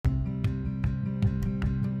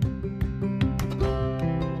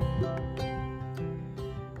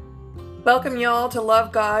Welcome y'all to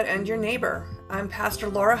Love God and Your Neighbor. I'm Pastor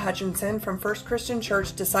Laura Hutchinson from First Christian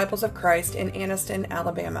Church Disciples of Christ in Anniston,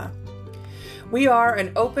 Alabama. We are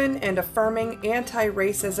an open and affirming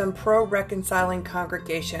anti-racism, pro-reconciling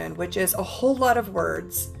congregation, which is a whole lot of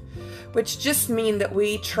words, which just mean that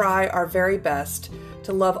we try our very best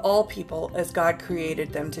to love all people as God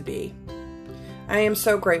created them to be. I am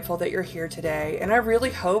so grateful that you're here today, and I really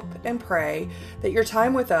hope and pray that your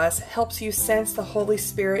time with us helps you sense the Holy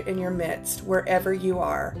Spirit in your midst wherever you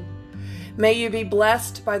are. May you be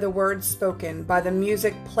blessed by the words spoken, by the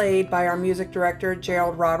music played by our music director,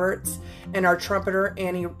 Gerald Roberts, and our trumpeter,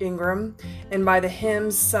 Annie Ingram, and by the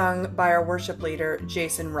hymns sung by our worship leader,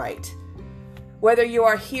 Jason Wright. Whether you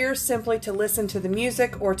are here simply to listen to the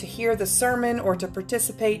music or to hear the sermon or to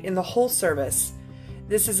participate in the whole service,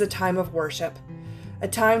 this is a time of worship, a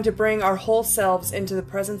time to bring our whole selves into the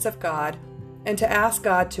presence of God and to ask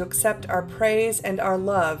God to accept our praise and our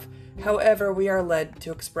love however we are led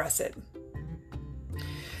to express it.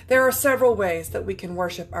 There are several ways that we can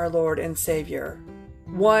worship our Lord and Savior.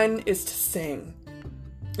 One is to sing,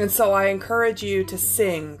 and so I encourage you to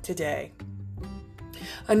sing today.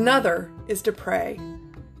 Another is to pray.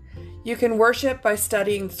 You can worship by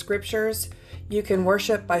studying the scriptures. You can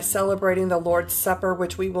worship by celebrating the Lord's Supper,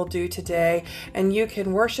 which we will do today, and you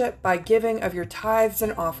can worship by giving of your tithes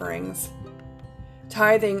and offerings.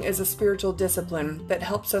 Tithing is a spiritual discipline that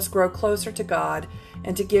helps us grow closer to God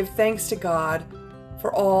and to give thanks to God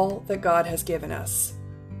for all that God has given us.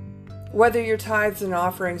 Whether your tithes and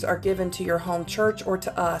offerings are given to your home church or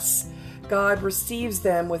to us, God receives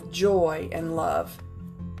them with joy and love.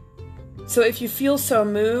 So if you feel so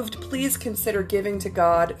moved, please consider giving to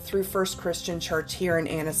God through First Christian Church here in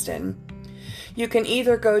Anniston. You can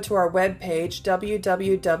either go to our webpage,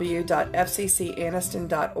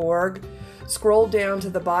 www.fccanniston.org, scroll down to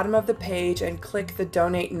the bottom of the page and click the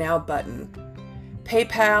Donate Now button.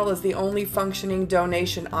 PayPal is the only functioning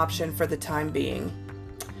donation option for the time being.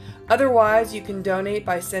 Otherwise, you can donate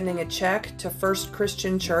by sending a check to First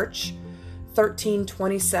Christian Church,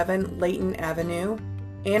 1327 Layton Avenue,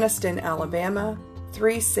 Anniston, Alabama,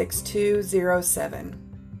 36207.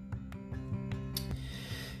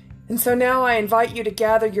 And so now I invite you to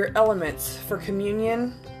gather your elements for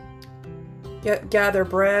communion. Gather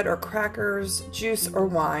bread or crackers, juice or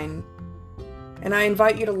wine. And I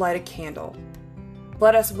invite you to light a candle.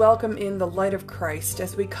 Let us welcome in the light of Christ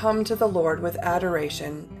as we come to the Lord with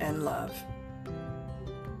adoration and love.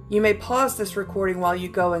 You may pause this recording while you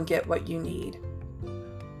go and get what you need.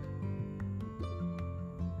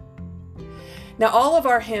 Now, all of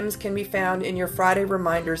our hymns can be found in your Friday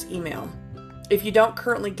Reminders email. If you don't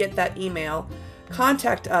currently get that email,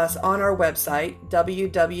 contact us on our website,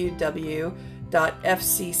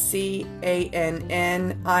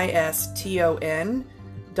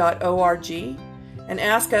 www.fccanniston.org, and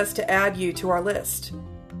ask us to add you to our list.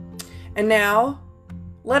 And now,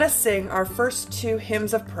 let us sing our first two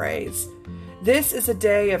hymns of praise. This is a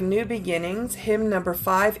day of new beginnings, hymn number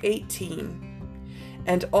 518.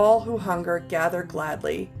 And all who hunger gather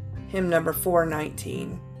gladly, hymn number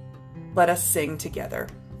 419. Let us sing together.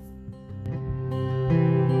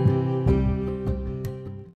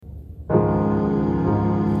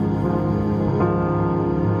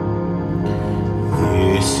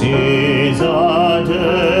 This is a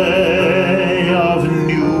day of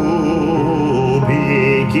new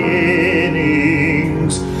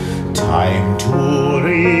beginnings, time to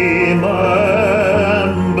remember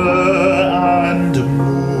and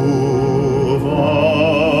move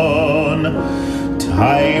on,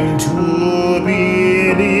 time to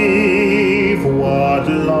believe what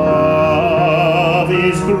love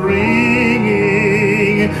is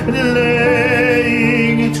bringing,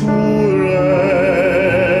 laying to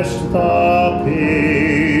rest the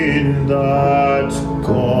pain that's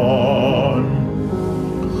gone.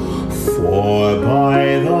 For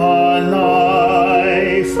by the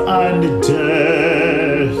life and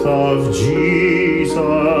death of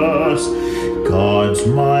Jesus, God's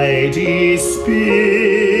mighty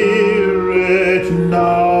Spirit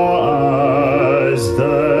now as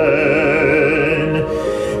then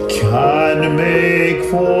can make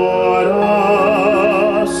for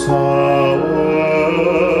us a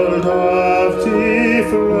world of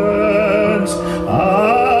difference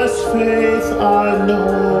as faith and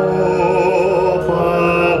hope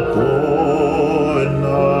are born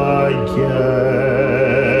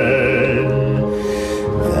again.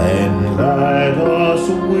 Then let us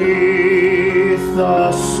with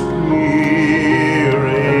the Spirit's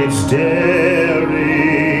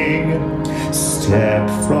daring step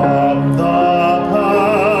from the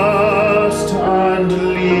past and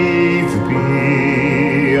leave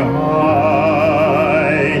behind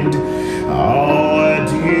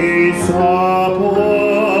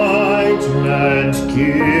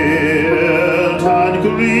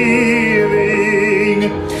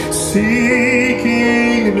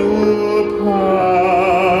seeking new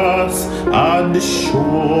paths and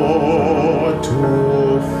shore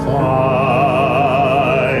to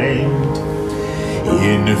find.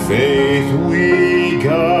 In faith we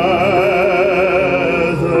gather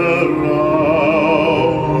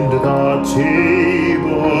round the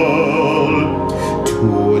table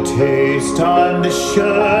to taste and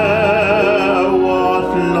share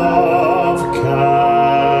what love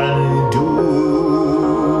can do.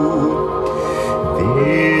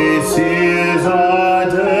 This is our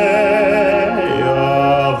day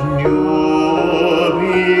of new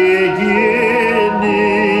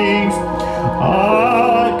beginnings.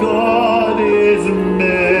 Our God is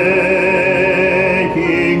making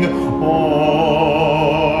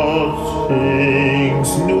all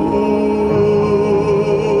things new.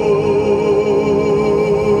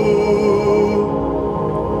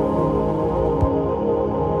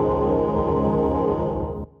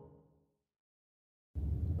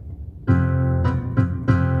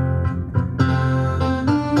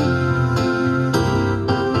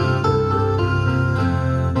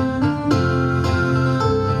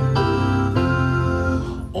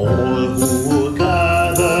 All who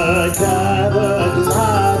gather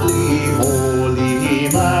gladly. Holy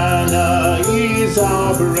manna is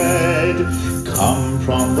our bread, come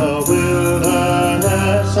from the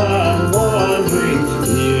wilderness and wandering.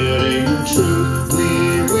 Here in truth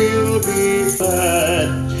we will be fed.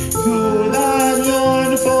 You that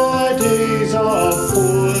yearn for days of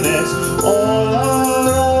fullness, all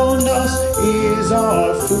around us is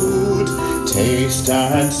our food. Taste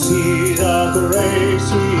and see the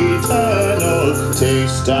grace eternal.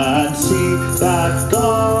 Taste and see that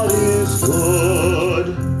God is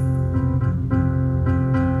good.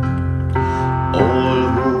 All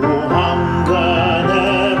who hunger,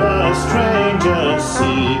 never strangers,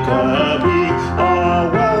 seeker be our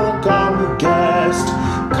welcome guest.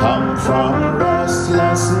 Come from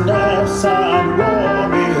restlessness and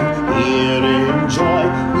roaming. Here in joy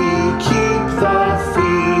we keep the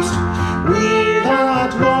feast. We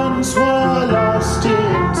that once were lost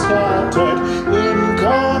and scattered, in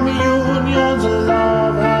communion's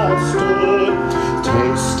love has stood.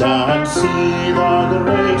 Taste and see the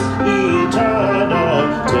grace eternal.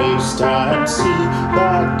 Taste and see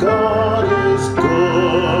that God is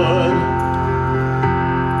good.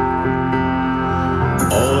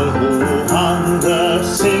 All who hunger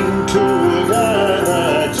sing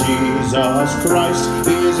together. Jesus Christ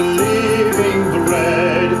is living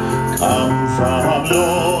bread. Come from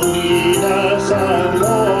loneliness and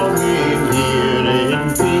longing. Here in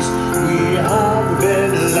peace we have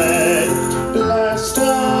been led. Blessed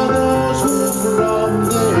are those who from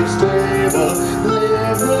this table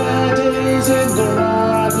live their days in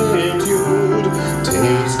gratitude.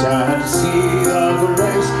 Taste and see the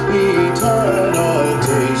grace eternal.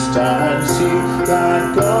 Taste and see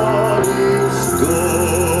that God is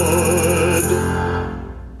good.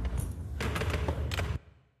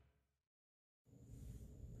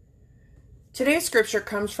 Today's scripture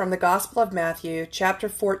comes from the Gospel of Matthew, chapter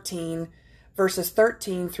 14, verses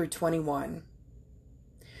 13 through 21.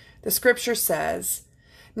 The scripture says,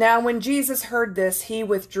 "Now when Jesus heard this, he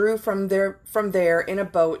withdrew from there in a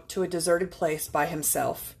boat to a deserted place by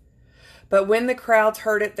himself. But when the crowds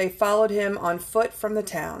heard it, they followed him on foot from the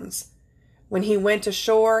towns. When he went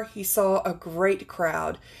ashore, he saw a great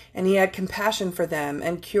crowd, and he had compassion for them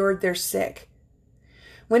and cured their sick.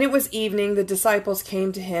 When it was evening, the disciples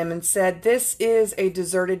came to him and said, 'This is a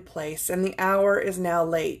deserted place, and the hour is now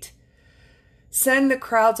late. Send the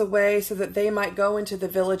crowds away so that they might go into the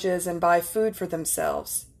villages and buy food for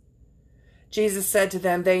themselves.' Jesus said to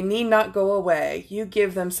them, 'They need not go away. You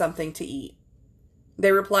give them something to eat.'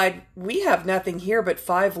 They replied, 'We have nothing here but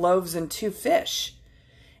 5 loaves and 2 fish.'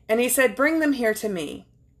 And he said, 'Bring them here to me.'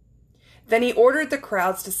 Then he ordered the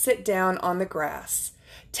crowds to sit down on the grass.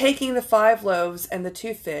 Taking the 5 loaves and the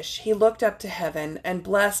 2 fish, he looked up to heaven and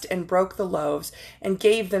blessed and broke the loaves and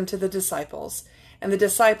gave them to the disciples, and the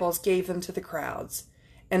disciples gave them to the crowds.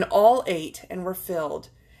 And all ate and were filled,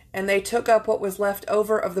 and they took up what was left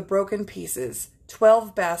over of the broken pieces,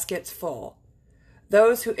 12 baskets full.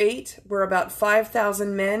 Those who ate were about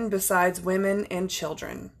 5,000 men, besides women and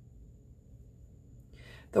children."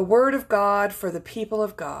 The word of God for the people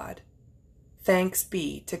of God. Thanks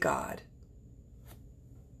be to God.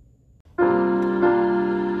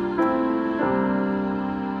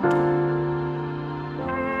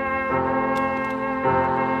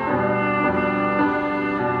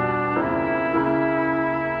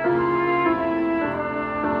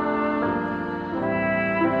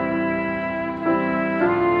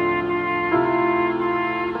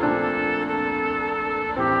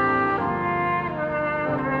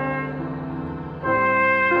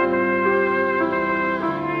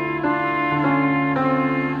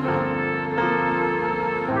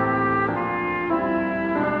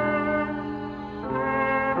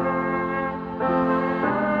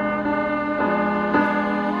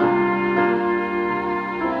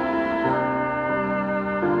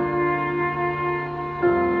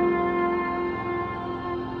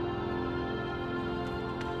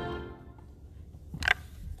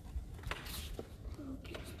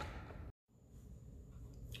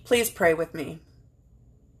 Please pray with me.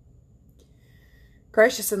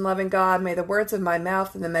 Gracious and loving God, may the words of my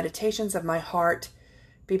mouth and the meditations of my heart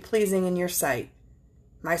be pleasing in your sight,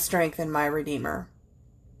 my strength and my Redeemer.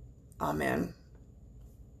 Amen.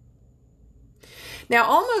 Now,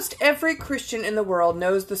 almost every Christian in the world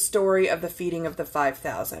knows the story of the feeding of the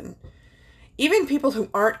 5,000. Even people who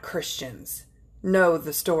aren't Christians know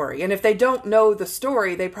the story. And if they don't know the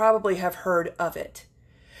story, they probably have heard of it.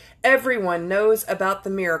 Everyone knows about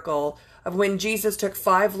the miracle of when Jesus took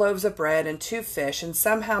 5 loaves of bread and 2 fish and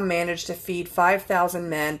somehow managed to feed 5,000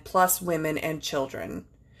 men plus women and children.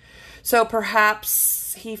 So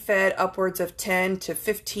perhaps he fed upwards of 10 to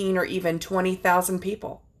 15 or even 20,000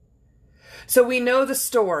 people. So we know the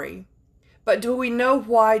story, but do we know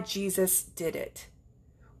why Jesus did it?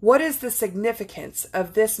 What is the significance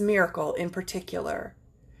of this miracle in particular?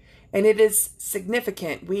 And it is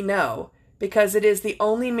significant, we know, because it is the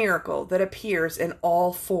only miracle that appears in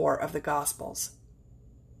all 4 of the Gospels.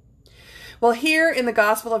 Well, here in the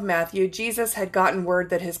Gospel of Matthew, Jesus had gotten word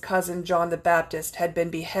that his cousin John the Baptist had been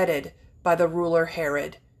beheaded by the ruler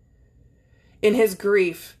Herod. In his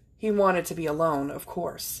grief, he wanted to be alone, of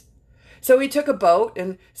course. So he took a boat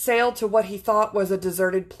and sailed to what he thought was a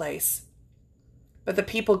deserted place. But the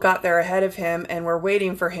people got there ahead of him and were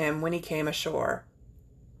waiting for him when he came ashore.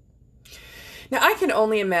 Now, I can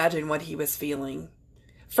only imagine what he was feeling.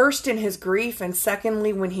 First in his grief, and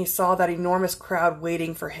secondly when he saw that enormous crowd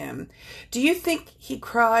waiting for him. Do you think he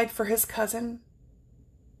cried for his cousin?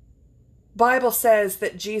 Bible says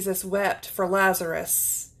that Jesus wept for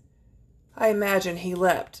Lazarus. I imagine he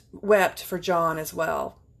wept for John as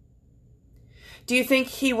well. Do you think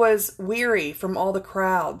he was weary from all the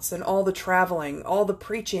crowds and all the traveling, all the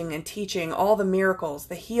preaching and teaching, all the miracles,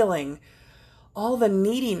 the healing, all the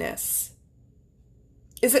neediness?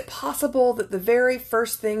 Is it possible that the very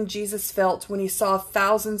first thing Jesus felt when he saw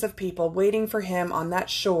thousands of people waiting for him on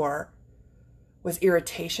that shore was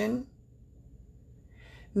irritation?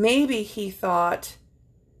 Maybe he thought,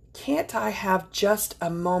 can't I have just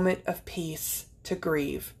a moment of peace to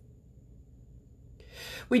grieve?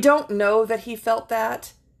 We don't know that he felt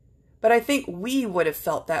that, but I think we would have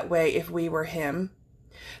felt that way if we were him.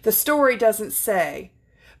 The story doesn't say,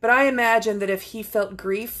 but I imagine that if he felt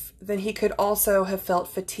grief, then he could also have felt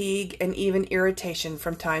fatigue and even irritation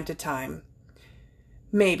from time to time.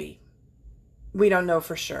 Maybe. We don't know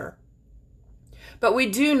for sure. But we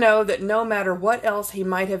do know that no matter what else he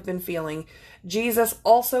might have been feeling, Jesus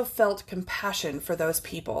also felt compassion for those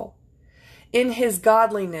people. In his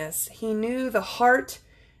godliness, he knew the heart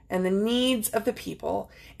and the needs of the people,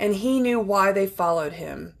 and he knew why they followed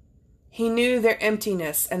him. He knew their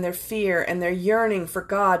emptiness and their fear and their yearning for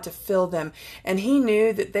God to fill them, and he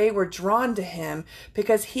knew that they were drawn to him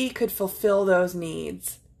because he could fulfill those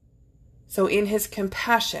needs. So in his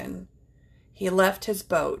compassion, he left his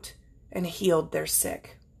boat and healed their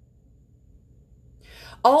sick.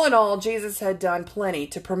 All in all, Jesus had done plenty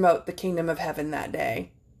to promote the kingdom of heaven that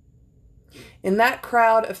day. In that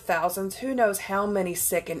crowd of thousands, who knows how many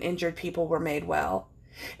sick and injured people were made well?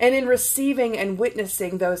 And in receiving and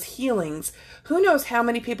witnessing those healings, who knows how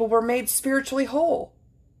many people were made spiritually whole?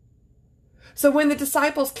 So when the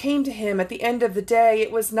disciples came to him at the end of the day,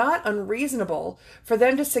 it was not unreasonable for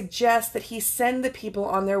them to suggest that he send the people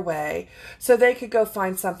on their way so they could go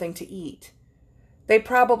find something to eat. They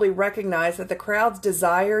probably recognized that the crowd's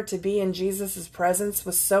desire to be in Jesus' presence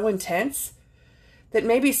was so intense that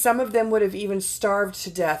maybe some of them would have even starved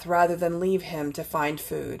to death rather than leave him to find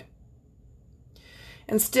food.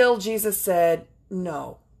 And still Jesus said,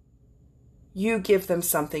 no, you give them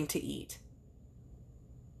something to eat.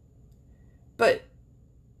 But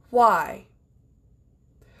why?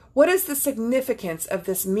 What is the significance of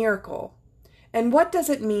this miracle? And what does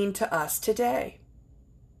it mean to us today?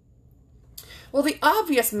 Well, the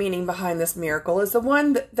obvious meaning behind this miracle is the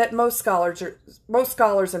one that most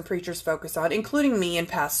scholars and preachers focus on, including me in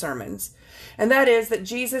past sermons. And that is that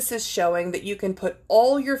Jesus is showing that you can put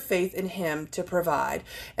all your faith in him to provide,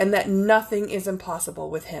 and that nothing is impossible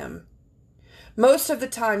with him. Most of the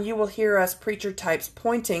time you will hear us preacher types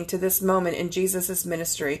pointing to this moment in Jesus'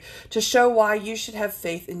 ministry to show why you should have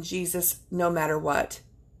faith in Jesus no matter what.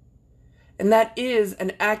 And that is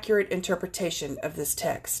an accurate interpretation of this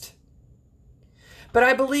text. But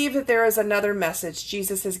I believe that there is another message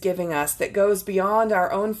Jesus is giving us that goes beyond our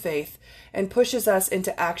own faith and pushes us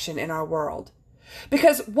into action in our world.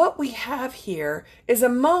 Because what we have here is a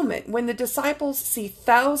moment when the disciples see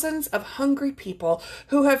thousands of hungry people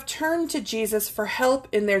who have turned to Jesus for help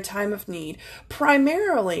in their time of need,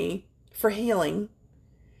 primarily for healing.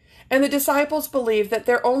 And the disciples believe that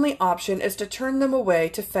their only option is to turn them away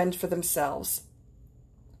to fend for themselves.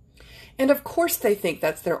 And of course they think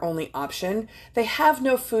that's their only option. They have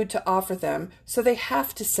no food to offer them, so they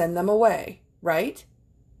have to send them away, right?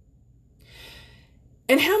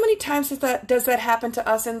 And how many times does that happen to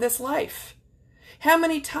us in this life? How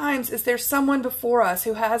many times is there someone before us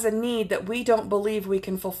who has a need that we don't believe we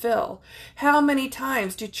can fulfill? How many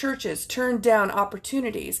times do churches turn down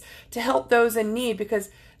opportunities to help those in need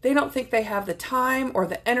because they don't think they have the time or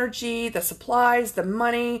the energy, the supplies, the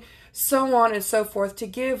money, so on and so forth, to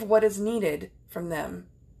give what is needed from them?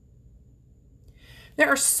 There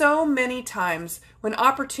are so many times when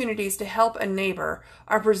opportunities to help a neighbor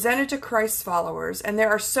are presented to Christ's followers, and there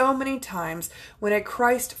are so many times when a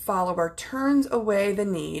Christ follower turns away the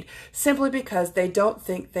need simply because they don't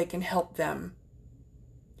think they can help them.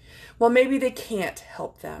 Well, maybe they can't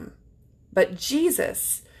help them, but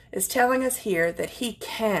Jesus is telling us here that he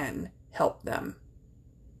can help them.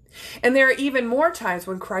 And there are even more times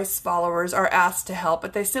when Christ's followers are asked to help,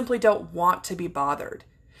 but they simply don't want to be bothered.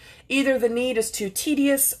 Either the need is too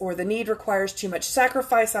tedious or the need requires too much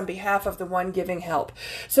sacrifice on behalf of the one giving help.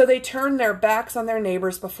 So they turn their backs on their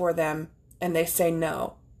neighbors before them and they say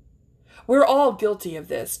no. We're all guilty of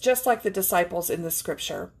this, just like the disciples in the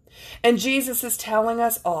scripture. And Jesus is telling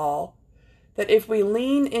us all that if we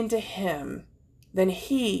lean into him, then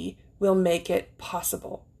he will make it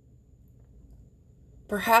possible.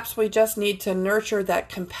 Perhaps we just need to nurture that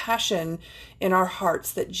compassion in our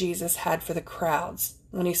hearts that Jesus had for the crowds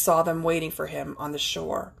when he saw them waiting for him on the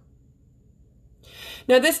shore.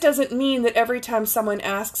 Now, this doesn't mean that every time someone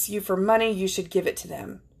asks you for money, you should give it to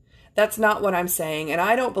them. That's not what I'm saying, and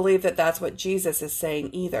I don't believe that that's what Jesus is saying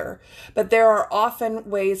either. But there are often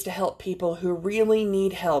ways to help people who really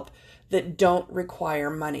need help that don't require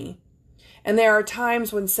money. And there are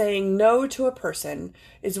times when saying no to a person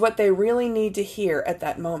is what they really need to hear at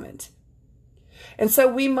that moment. And so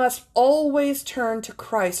we must always turn to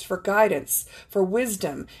Christ for guidance, for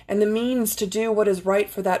wisdom, and the means to do what is right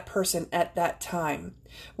for that person at that time.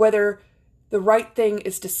 Whether the right thing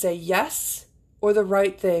is to say yes or the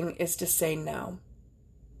right thing is to say no.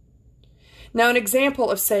 Now, an example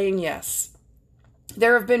of saying yes.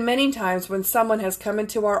 There have been many times when someone has come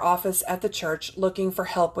into our office at the church looking for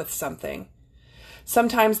help with something.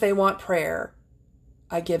 Sometimes they want prayer.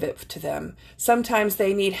 I give it to them. Sometimes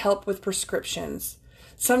they need help with prescriptions.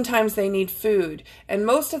 Sometimes they need food. And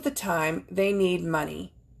most of the time, they need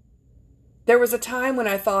money. There was a time when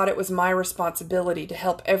I thought it was my responsibility to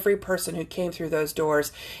help every person who came through those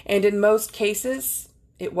doors. And in most cases,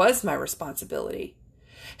 it was my responsibility.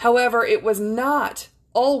 However, it was not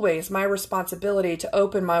always my responsibility to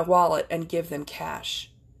open my wallet and give them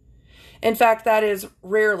cash. In fact, that is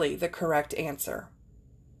rarely the correct answer.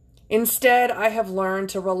 Instead, I have learned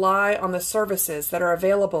to rely on the services that are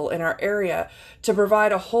available in our area to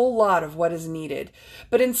provide a whole lot of what is needed.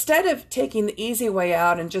 But instead of taking the easy way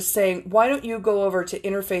out and just saying, why don't you go over to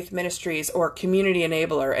Interfaith Ministries or Community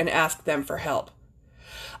Enabler and ask them for help?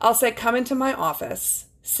 I'll say, come into my office,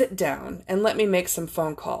 sit down, and let me make some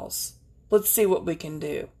phone calls. Let's see what we can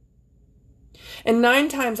do. And 9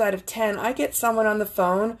 times out of 10, I get someone on the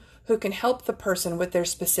phone who can help the person with their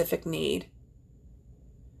specific need.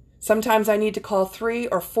 Sometimes I need to call 3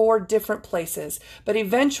 or 4 different places, but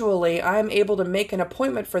eventually I am able to make an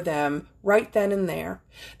appointment for them right then and there.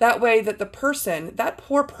 That way that the person, that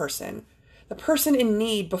poor person, the person in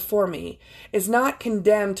need before me, is not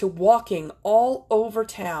condemned to walking all over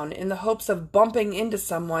town in the hopes of bumping into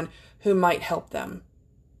someone who might help them.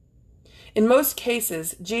 In most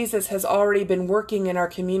cases, Jesus has already been working in our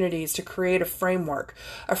communities to create a framework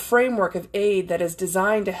of aid that is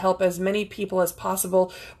designed to help as many people as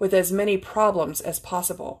possible with as many problems as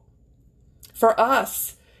possible. For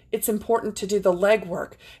us, it's important to do the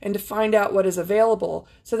legwork and to find out what is available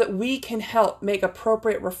so that we can help make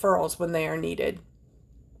appropriate referrals when they are needed.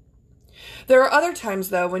 There are other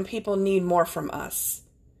times, though, when people need more from us.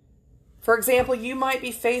 For example, you might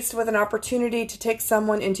be faced with an opportunity to take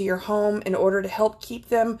someone into your home in order to help keep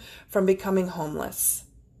them from becoming homeless.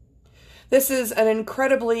 This is an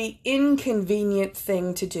incredibly inconvenient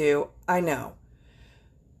thing to do, I know.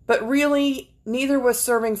 But really, neither was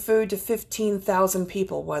serving food to 15,000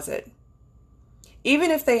 people, was it?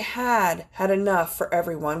 Even if they had enough for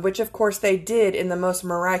everyone, which of course they did in the most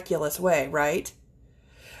miraculous way, right?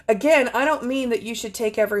 Again, I don't mean that you should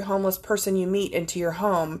take every homeless person you meet into your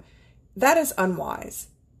home. That is unwise.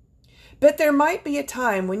 But there might be a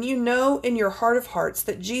time when you know in your heart of hearts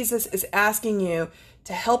that Jesus is asking you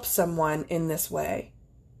to help someone in this way.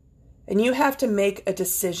 And you have to make a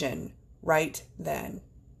decision right then.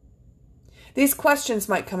 These questions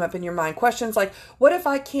might come up in your mind. Questions like, what if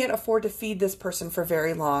I can't afford to feed this person for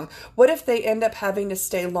very long? What if they end up having to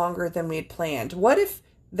stay longer than we had planned? What if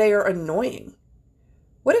they are annoying?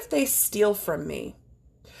 What if they steal from me?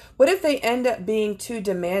 What if they end up being too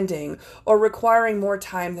demanding or requiring more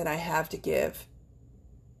time than I have to give?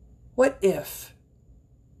 What if?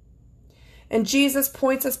 And Jesus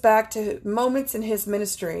points us back to moments in his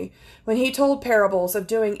ministry when he told parables of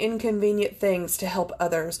doing inconvenient things to help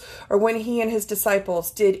others, or when he and his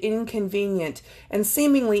disciples did inconvenient and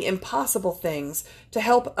seemingly impossible things to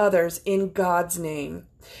help others in God's name.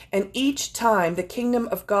 And each time the kingdom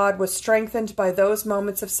of God was strengthened by those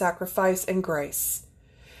moments of sacrifice and grace.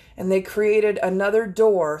 And they created another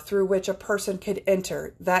door through which a person could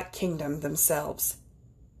enter that kingdom themselves.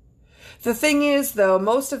 The thing is, though,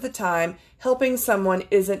 most of the time, helping someone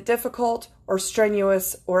isn't difficult or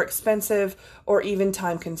strenuous or expensive or even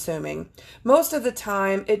time-consuming. Most of the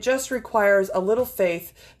time, it just requires a little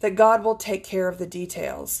faith that God will take care of the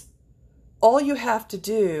details. All you have to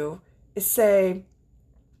do is say,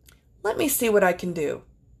 let me see what I can do.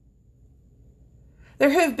 There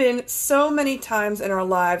have been so many times in our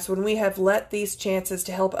lives when we have let these chances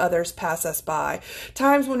to help others pass us by.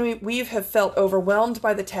 Times when we have felt overwhelmed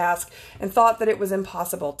by the task and thought that it was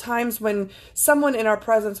impossible. Times when someone in our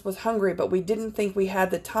presence was hungry, but we didn't think we had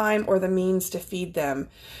the time or the means to feed them.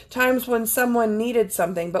 Times when someone needed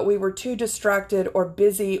something, but we were too distracted or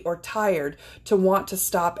busy or tired to want to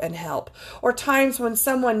stop and help. Or times when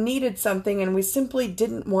someone needed something and we simply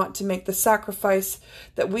didn't want to make the sacrifice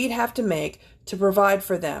that we'd have to make to provide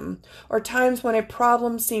for them, or times when a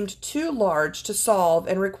problem seemed too large to solve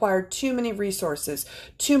and required too many resources,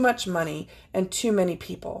 too much money, and too many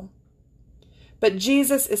people. But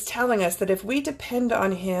Jesus is telling us that if we depend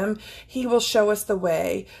on him, he will show us the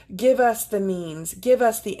way, give us the means, give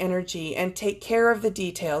us the energy, and take care of the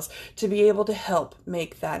details to be able to help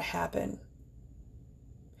make that happen.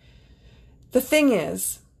 The thing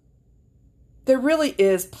is, there really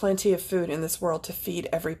is plenty of food in this world to feed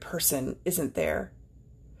every person, isn't there?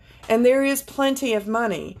 And there is plenty of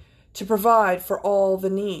money to provide for all the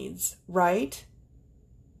needs, right?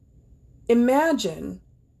 Imagine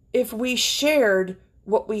if we shared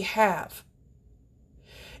what we have.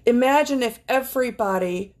 Imagine if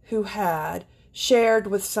everybody who had shared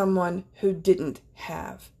with someone who didn't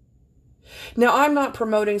have. Now, I'm not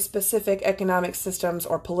promoting specific economic systems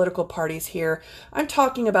or political parties here. I'm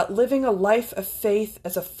talking about living a life of faith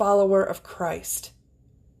as a follower of Christ.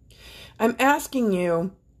 I'm asking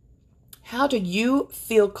you, how do you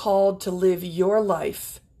feel called to live your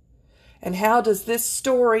life? And how does this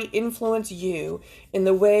story influence you in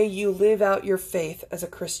the way you live out your faith as a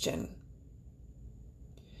Christian?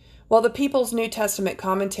 Well, the People's New Testament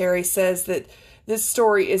commentary says that this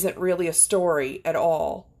story isn't really a story at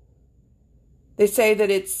all. They say that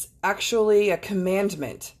it's actually a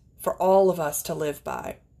commandment for all of us to live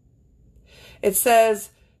by. It says,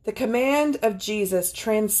 the command of Jesus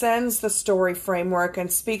transcends the story framework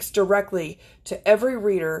and speaks directly to every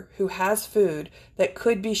reader who has food that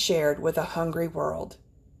could be shared with a hungry world.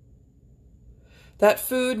 That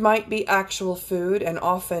food might be actual food, and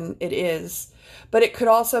often it is, but it could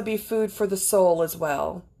also be food for the soul as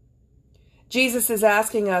well. Jesus is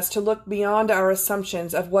asking us to look beyond our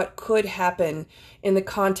assumptions of what could happen in the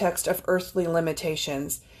context of earthly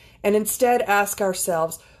limitations, and instead ask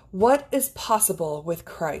ourselves, what is possible with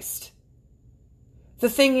Christ? The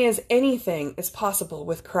thing is, anything is possible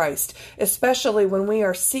with Christ, especially when we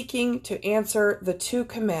are seeking to answer the two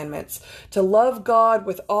commandments, to love God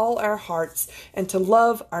with all our hearts and to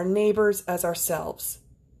love our neighbors as ourselves.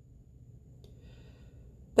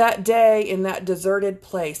 That day in that deserted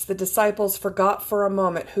place, the disciples forgot for a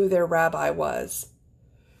moment who their rabbi was.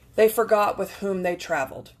 They forgot with whom they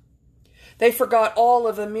traveled. They forgot all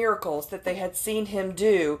of the miracles that they had seen him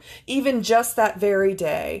do, even just that very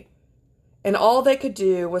day. And all they could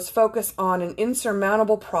do was focus on an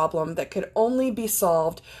insurmountable problem that could only be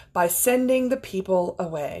solved by sending the people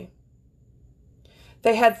away.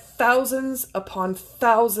 They had thousands upon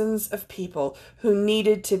thousands of people who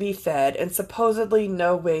needed to be fed and supposedly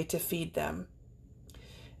no way to feed them.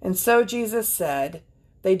 And so Jesus said,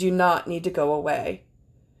 they do not need to go away.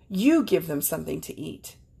 You give them something to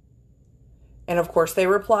eat. And of course they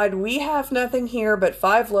replied, we have nothing here but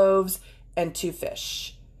 5 loaves and 2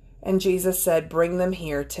 fish. And Jesus said, bring them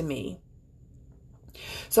here to me.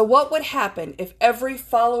 So what would happen if every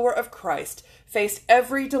follower of Christ faced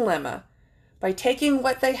every dilemma by taking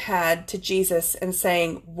what they had to Jesus and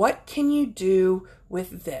saying, what can you do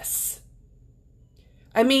with this?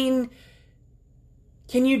 I mean,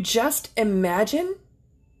 can you just imagine?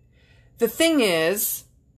 The thing is,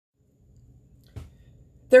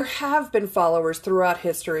 There have been followers throughout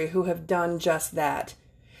history who have done just that,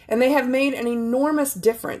 and they have made an enormous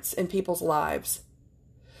difference in people's lives.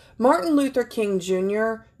 Martin Luther King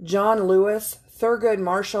Jr., John Lewis, Thurgood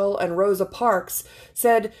Marshall, and Rosa Parks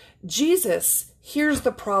said, "Jesus, here's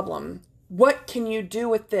the problem. What can you do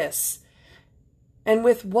with this? And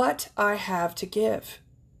with what I have to give."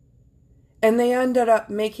 And they ended up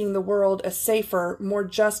making the world a safer, more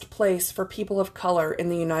just place for people of color in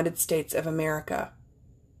the United States of America.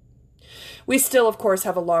 We still, of course,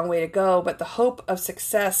 have a long way to go, but the hope of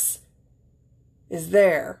success is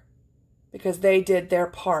there because they did their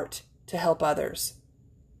part to help others.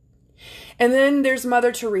 And then there's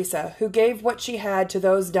Mother Teresa, who gave what she had to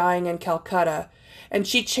those dying in Calcutta, and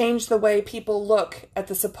she changed the way people look at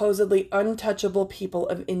the supposedly untouchable people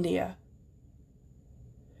of India.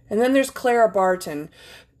 And then there's Clara Barton,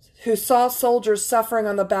 who saw soldiers suffering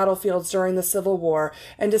on the battlefields during the Civil War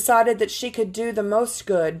and decided that she could do the most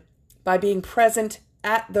good by being present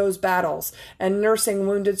at those battles and nursing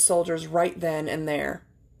wounded soldiers right then and there.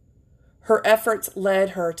 Her efforts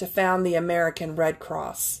led her to found the American Red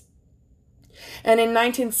Cross. And in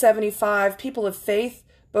 1975, people of faith,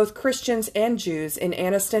 both Christians and Jews in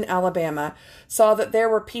Anniston, Alabama, saw that there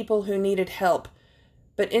were people who needed help,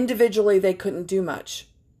 but individually they couldn't do much.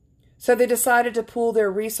 So they decided to pool their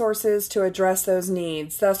resources to address those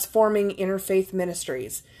needs, thus forming Interfaith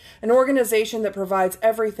Ministries, an organization that provides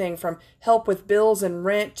everything from help with bills and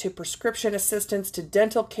rent to prescription assistance to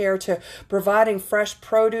dental care to providing fresh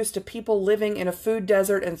produce to people living in a food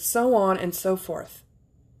desert and so on and so forth.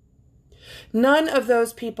 None of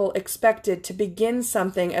those people expected to begin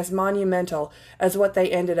something as monumental as what they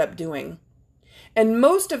ended up doing. And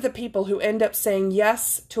most of the people who end up saying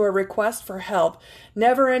yes to a request for help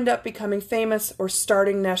never end up becoming famous or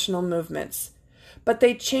starting national movements. But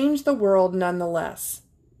they change the world nonetheless.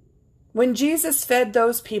 When Jesus fed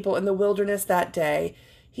those people in the wilderness that day,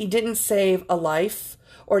 he didn't save a life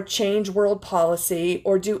or change world policy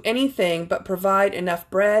or do anything but provide enough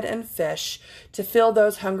bread and fish to fill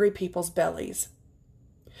those hungry people's bellies.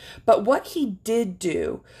 But what he did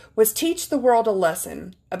do was teach the world a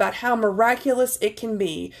lesson about how miraculous it can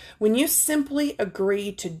be when you simply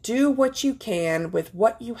agree to do what you can with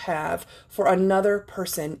what you have for another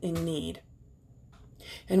person in need.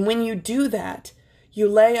 And when you do that, you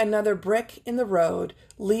lay another brick in the road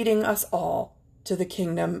leading us all to the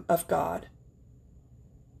kingdom of God.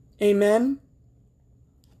 Amen.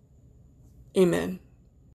 Amen.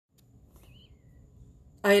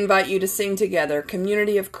 I invite you to sing together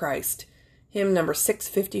Community of Christ, hymn number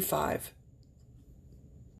 655.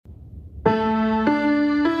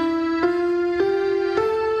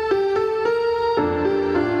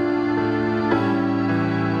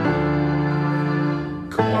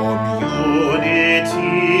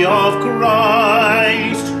 Community of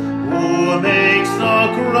Christ, who makes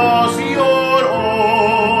the cross your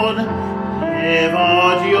own, live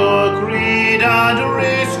out your creed and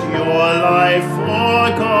risk your life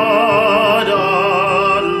for God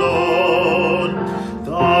alone.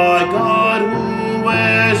 The God who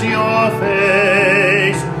wears your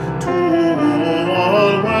face, to whom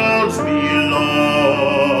all worlds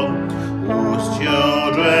belong, whose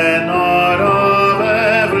children are of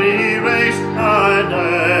every race and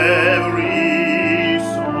every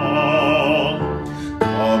song.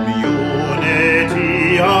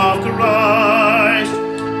 Community of Christ,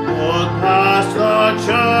 look past the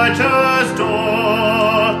church's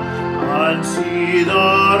door and see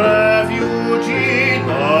the refugee,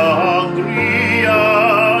 the hungry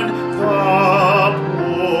and the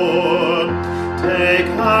poor. Take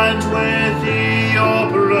hands with the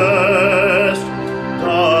oppressed,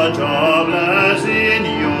 the jobless in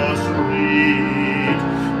your street.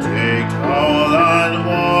 Take towel and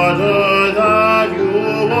water that you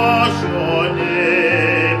wash your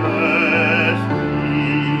neighbor's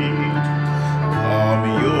feet.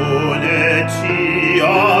 Community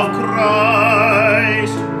of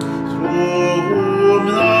Christ, through whom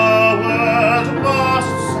the world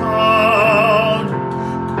must sound,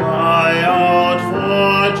 cry out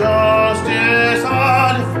for justice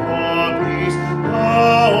and for peace the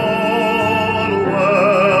whole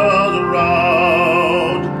world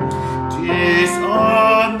round.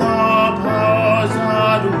 Disarm the powers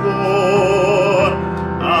at war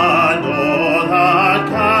and all that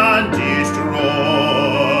can destroy.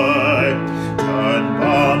 Turn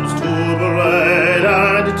bombs to bread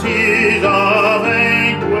and tears of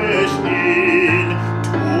anguish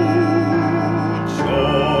into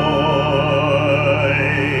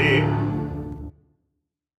joy.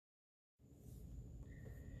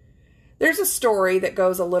 There's a story that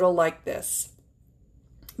goes a little like this.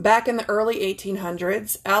 Back in the early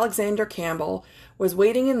 1800s, Alexander Campbell was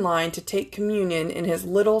waiting in line to take communion in his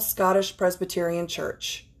little Scottish Presbyterian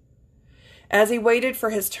church. As he waited for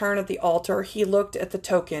his turn at the altar, he looked at the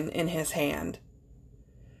token in his hand.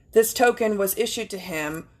 This token was issued to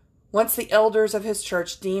him once the elders of his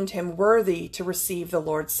church deemed him worthy to receive the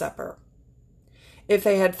Lord's Supper. If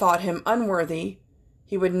they had thought him unworthy,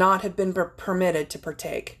 he would not have been permitted to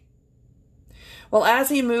partake. Well, as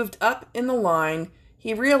he moved up in the line,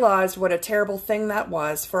 he realized what a terrible thing that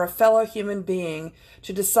was for a fellow human being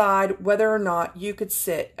to decide whether or not you could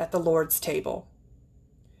sit at the Lord's table.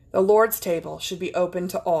 The Lord's table should be open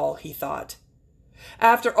to all, he thought.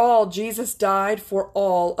 After all, Jesus died for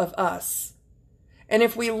all of us. And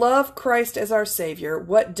if we love Christ as our Savior,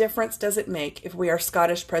 what difference does it make if we are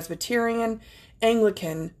Scottish Presbyterian,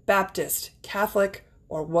 Anglican, Baptist, Catholic,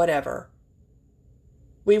 or whatever?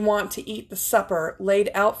 We want to eat the supper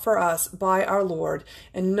laid out for us by our Lord,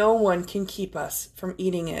 and no one can keep us from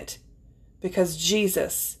eating it, because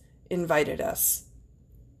Jesus invited us.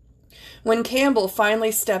 When Campbell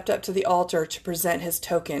finally stepped up to the altar to present his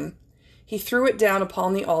token, he threw it down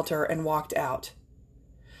upon the altar and walked out.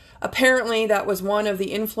 Apparently, that was one of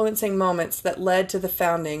the influencing moments that led to the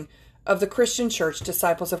founding of the Christian Church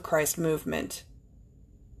Disciples of Christ movement.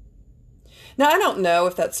 Now, I don't know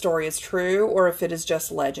if that story is true or if it is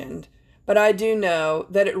just legend, but I do know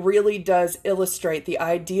that it really does illustrate the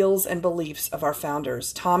ideals and beliefs of our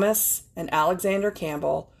founders, Thomas and Alexander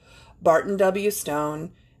Campbell, Barton W.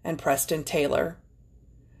 Stone, and Preston Taylor.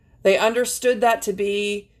 They understood that to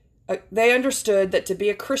be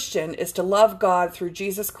a Christian is to love God through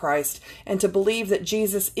Jesus Christ and to believe that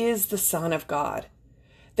Jesus is the Son of God.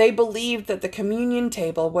 They believed that the communion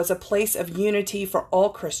table was a place of unity for all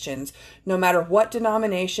Christians, no matter what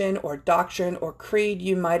denomination or doctrine or creed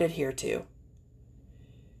you might adhere to.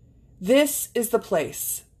 This is the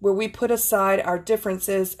place where we put aside our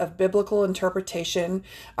differences of biblical interpretation,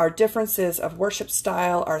 our differences of worship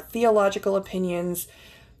style, our theological opinions,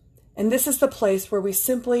 and this is the place where we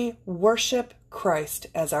simply worship Christ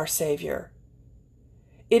as our Savior.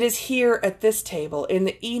 It is here at this table, in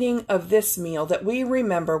the eating of this meal, that we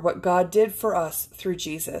remember what God did for us through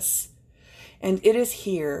Jesus. And it is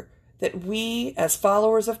here that we, as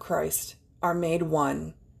followers of Christ, are made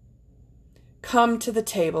one. Come to the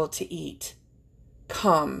table to eat.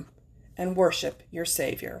 Come and worship your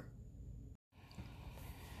Savior.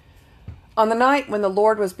 On the night when the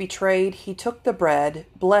Lord was betrayed, he took the bread,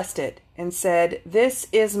 blessed it, and said, "This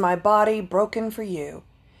is my body broken for you.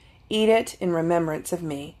 Eat it in remembrance of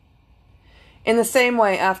me." In the same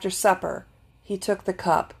way, after supper, he took the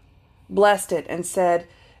cup, blessed it, and said,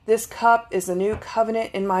 "This cup is the new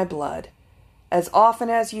covenant in my blood. As often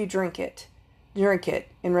as you drink it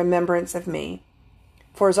in remembrance of me.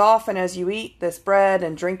 For as often as you eat this bread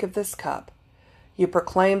and drink of this cup, you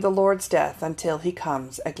proclaim the Lord's death until he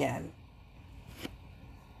comes again."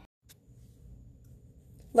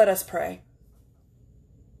 Let us pray.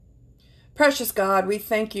 Precious God, we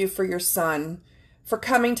thank you for your Son, for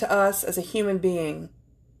coming to us as a human being,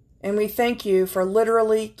 and we thank you for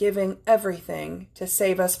literally giving everything to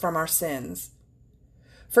save us from our sins.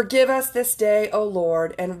 Forgive us this day, O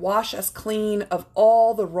Lord, and wash us clean of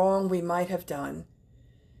all the wrong we might have done.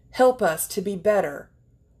 Help us to be better,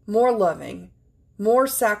 more loving, more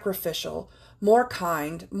sacrificial, more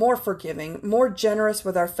kind, more forgiving, more generous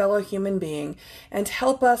with our fellow human being, and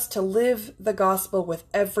help us to live the gospel with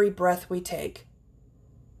every breath we take.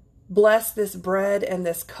 Bless this bread and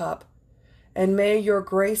this cup, and may your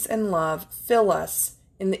grace and love fill us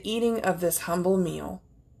in the eating of this humble meal.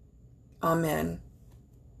 Amen.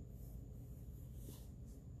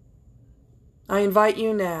 I invite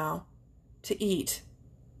you now to eat.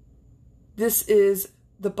 This is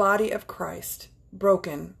the body of Christ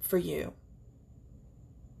broken for you.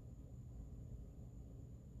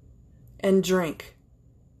 And drink.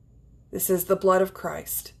 This is the blood of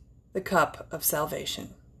Christ, the cup of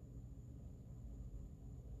salvation.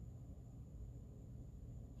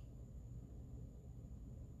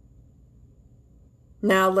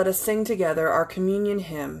 Now let us sing together our communion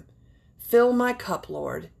hymn, "Fill My Cup,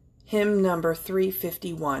 Lord," hymn number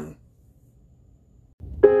 351.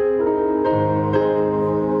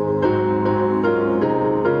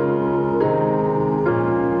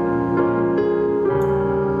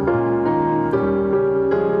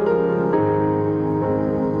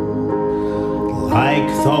 Like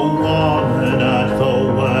the woman at the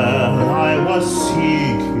well, I was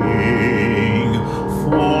seeking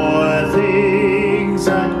for things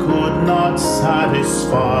that could not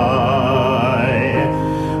satisfy.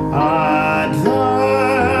 And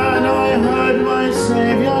then I heard my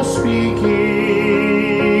Savior speaking,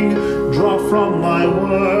 from my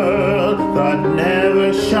world that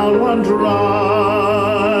never shall run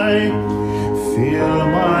dry. Fill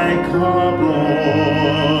my cup,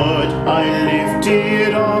 Lord, I lift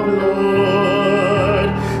it up, Lord.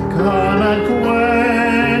 Come and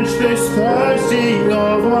quench this thirsting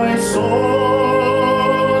of my soul.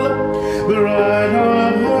 Bread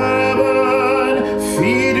of heaven,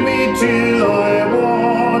 feed me till I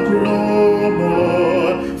want no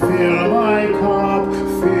more. Fill my cup,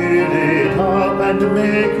 fill it up and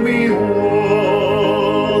make me whole.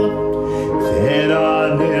 There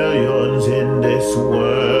are millions in this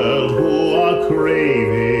world who are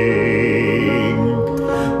craving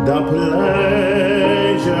the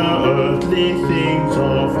pleasure, earthly things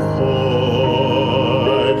of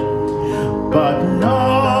God, but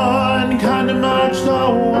none can match the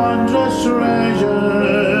wondrous treasure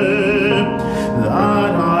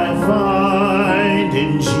that I find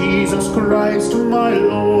in Jesus Christ my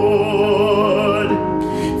Lord.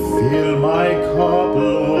 Fill my cup,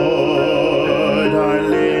 Lord, I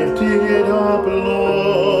lift it up,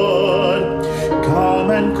 Lord.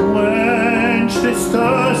 Come and quench this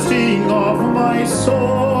thirsting of my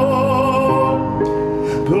soul.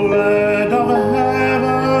 Bread of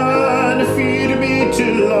heaven, feed me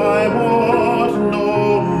till I want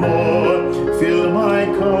no more. Fill my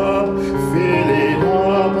cup, fill it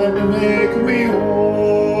up and make me whole.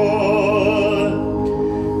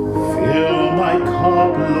 Fill my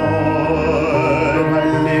cup, Lord, I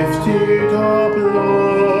lift it up,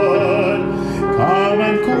 Lord. Come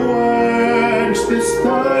and quench this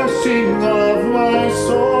thirsting of my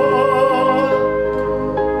soul.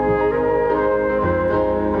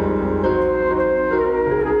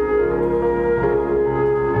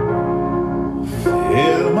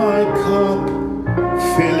 Fill my cup,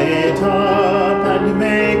 fill it up and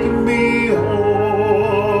make me whole.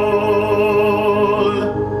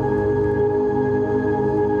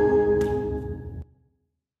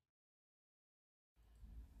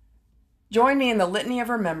 Join me in the Litany of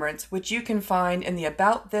Remembrance, which you can find in the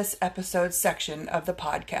About This Episode section of the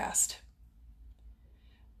podcast.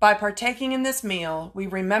 By partaking in this meal, we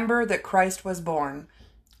remember that Christ was born,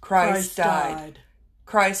 Christ died,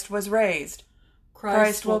 Christ was raised,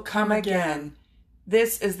 Christ will come again.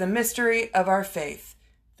 This is the mystery of our faith.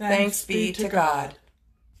 Thanks be to God.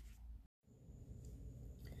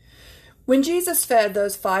 When Jesus fed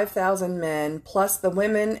those 5,000 men, plus the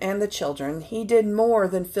women and the children, he did more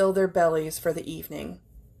than fill their bellies for the evening.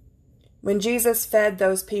 When Jesus fed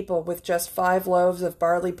those people with just 5 loaves of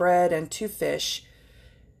barley bread and 2 fish,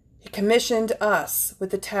 he commissioned us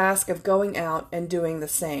with the task of going out and doing the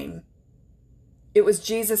same. It was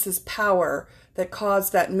Jesus' power that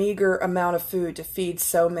caused that meager amount of food to feed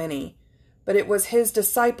so many, but it was his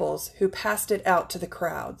disciples who passed it out to the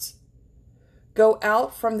crowds. Go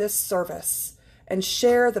out from this service and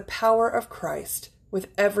share the power of Christ with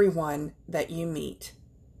everyone that you meet.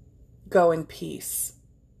 Go in peace.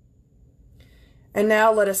 And now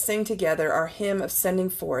let us sing together our hymn of sending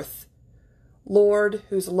forth, Lord,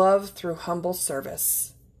 whose love through humble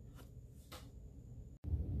service.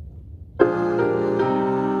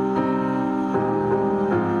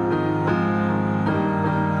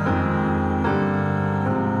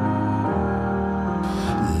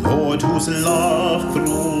 Lord, whose love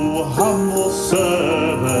through humble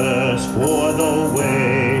service for the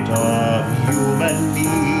weight of human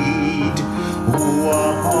need, who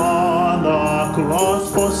upon the cross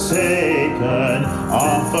forsaken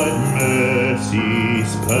offered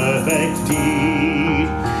mercy's perfect deed.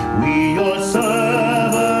 We, your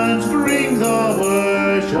servants, bring the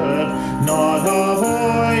worship, not a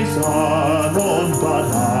voice alone but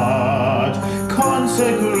heart,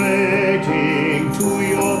 consecrating to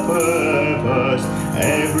your purpose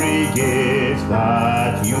every gift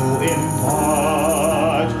that you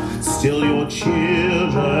impart. Still your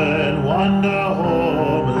children wander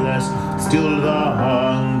homeless, still the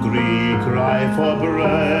hungry cry for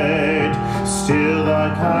bread, still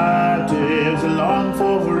the captives long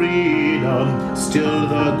for freedom, still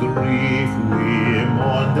the grief we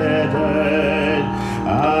mourn their dead.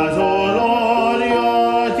 As, O Lord,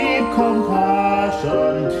 your deep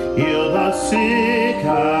compassion heal the sick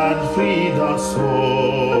and free the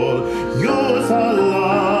soul. Use the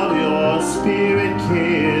love your spirit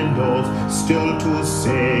kindles still to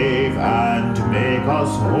save and make us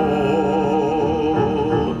whole.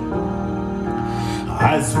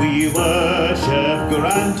 As we worship,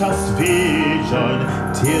 grant us vision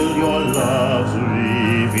till your love's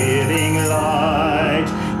revealing light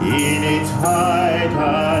in its height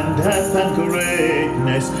and depth and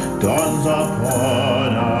greatness dawns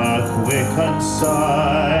upon our quickened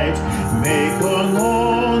sight. Make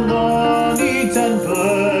known the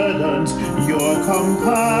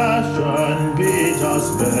compassion bids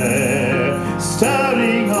us bear,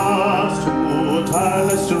 stirring us to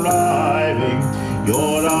tireless striving,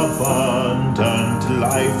 your abundant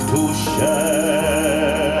life to share.